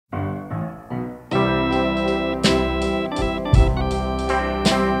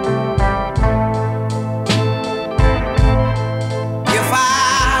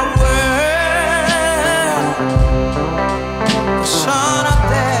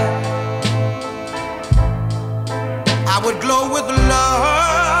overflow with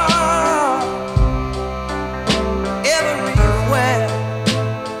love everywhere.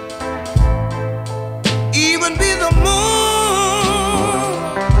 Even be the moon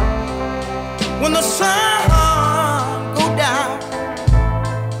when the sun go down,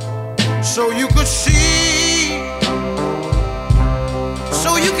 so you could see,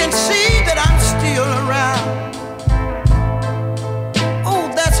 so you can see that I'm still around. Oh,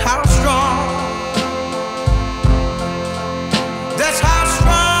 that's how strong, that's how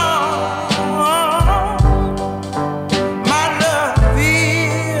strong my love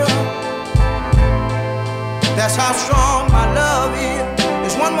is. That's how strong my love is.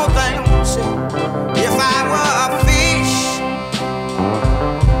 There's one more thing I want to say. If I were a fish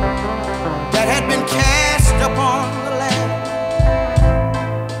that had been cast upon the land,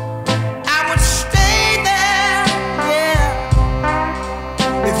 I would stay there, yeah,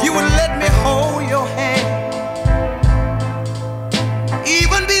 if you would let me hold your hand.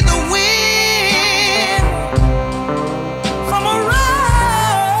 Even be the wind from a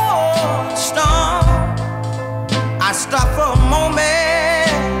rolling storm, I stop for a moment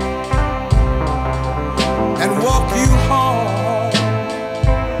and walk you home.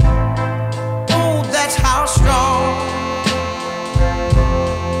 Oh, that's how strong,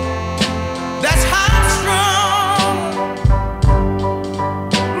 that's how strong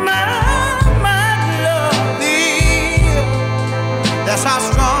my love is. That's how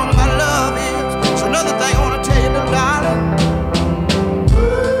strong my love is. So another thing I want to tell you, little darling,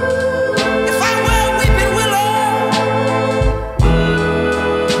 if I were a weeping willow,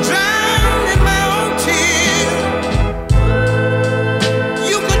 drowned in my own tears,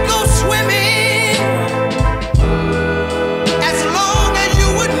 you could go swimming as long as you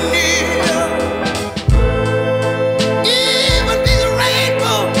were near. Even be the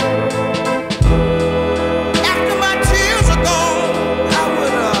rainbow after my tears are gone. I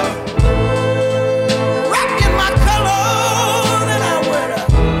would wrap in my colors and I would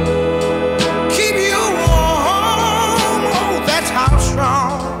keep you warm. Oh, that's how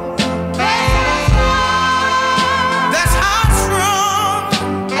strong